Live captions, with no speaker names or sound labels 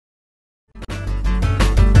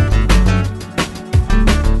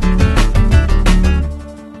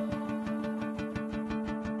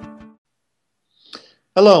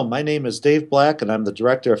Hello, my name is Dave Black, and I'm the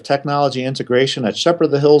Director of Technology Integration at Shepherd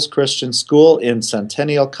of the Hills Christian School in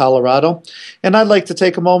Centennial, Colorado. And I'd like to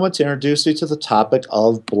take a moment to introduce you to the topic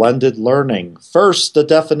of blended learning. First, the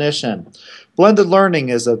definition. Blended learning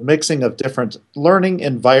is a mixing of different learning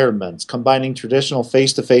environments, combining traditional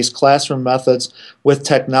face-to-face classroom methods with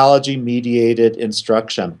technology-mediated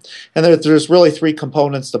instruction. And there's really three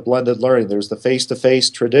components to blended learning. There's the face-to-face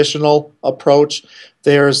traditional approach.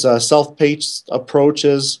 There's self-paced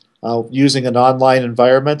approaches using an online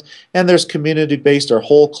environment, and there's community-based or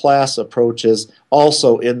whole class approaches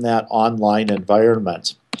also in that online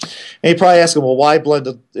environment. And you're probably asking, well, why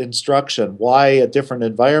blended instruction? Why a different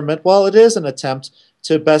environment? Well, it is an attempt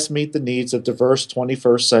to best meet the needs of diverse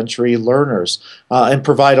 21st century learners and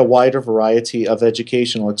provide a wider variety of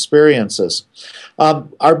educational experiences.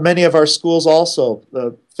 Many of our schools also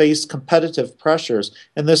face competitive pressures,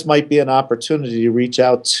 and this might be an opportunity to reach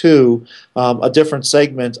out to a different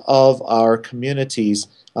segment of our communities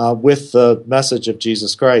with the message of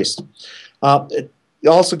Jesus Christ. It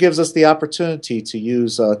also gives us the opportunity to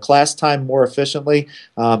use class time more efficiently.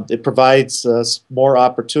 It provides us more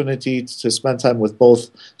opportunity to spend time with both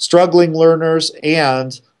struggling learners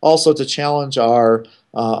and also to challenge our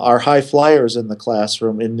high flyers in the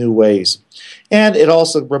classroom in new ways. And it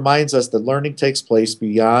also reminds us that learning takes place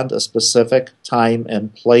beyond a specific time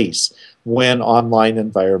and place when online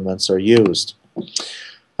environments are used.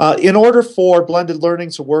 In order for blended learning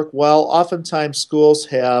to work well, oftentimes schools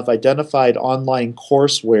have identified online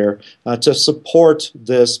courseware to support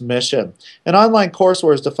this mission. And online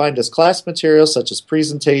courseware is defined as class materials such as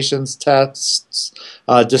presentations, tests,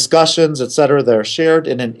 discussions, etc. that are shared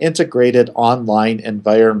in an integrated online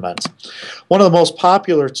environment. One of the most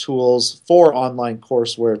popular tools for online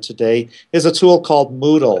courseware today is a tool called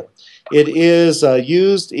Moodle. It is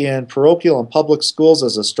used in parochial and public schools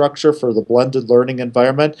as a structure for the blended learning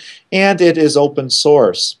environment, and it is open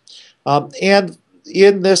source. And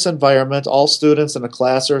in this environment, all students in a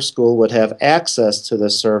class or school would have access to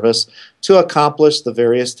this service to accomplish the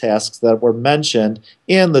various tasks that were mentioned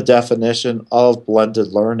in the definition of blended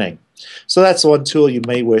learning. So that's one tool you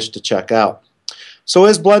may wish to check out. So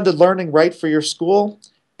is blended learning right for your school?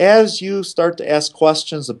 As you start to ask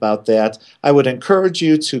questions about that, I would encourage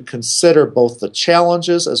you to consider both the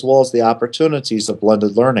challenges as well as the opportunities of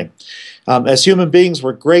blended learning. As human beings,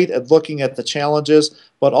 we're great at looking at the challenges,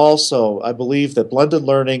 but also I believe that blended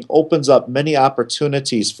learning opens up many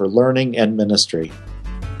opportunities for learning and ministry.